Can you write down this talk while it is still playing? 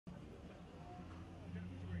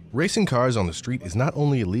Racing cars on the street is not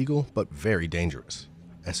only illegal, but very dangerous.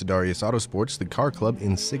 At Sidarius Autosports, the car club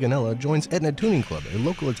in Sigonella joins Etna Tuning Club, a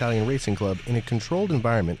local Italian racing club, in a controlled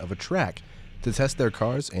environment of a track to test their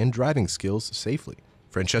cars and driving skills safely.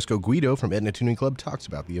 Francesco Guido from Etna Tuning Club talks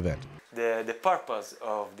about the event. The purpose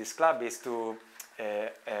of this club is to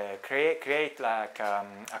create like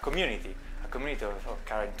a community of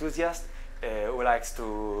car enthusiasts who likes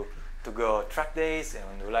to go track days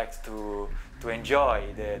and who likes to enjoy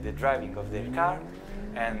the driving of their car.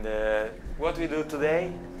 And what we do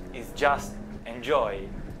today is just enjoy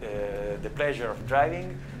the pleasure of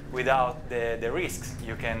driving without the risks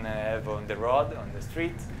you can have on the road, on the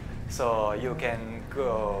street. So you can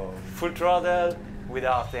go full throttle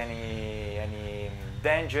without any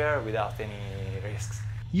danger, without any risks.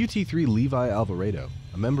 UT3 Levi Alvaredo,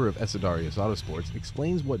 a member of Sidarius Autosports,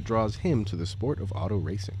 explains what draws him to the sport of auto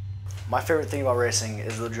racing. My favorite thing about racing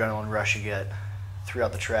is the adrenaline rush you get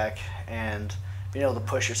throughout the track and being able to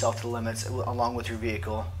push yourself to the limits along with your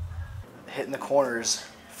vehicle. Hitting the corners,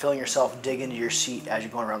 feeling yourself dig into your seat as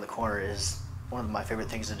you're going around the corner is one of my favorite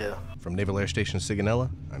things to do. From Naval Air Station Sigonella,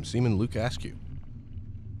 I'm Seaman Luke Askew.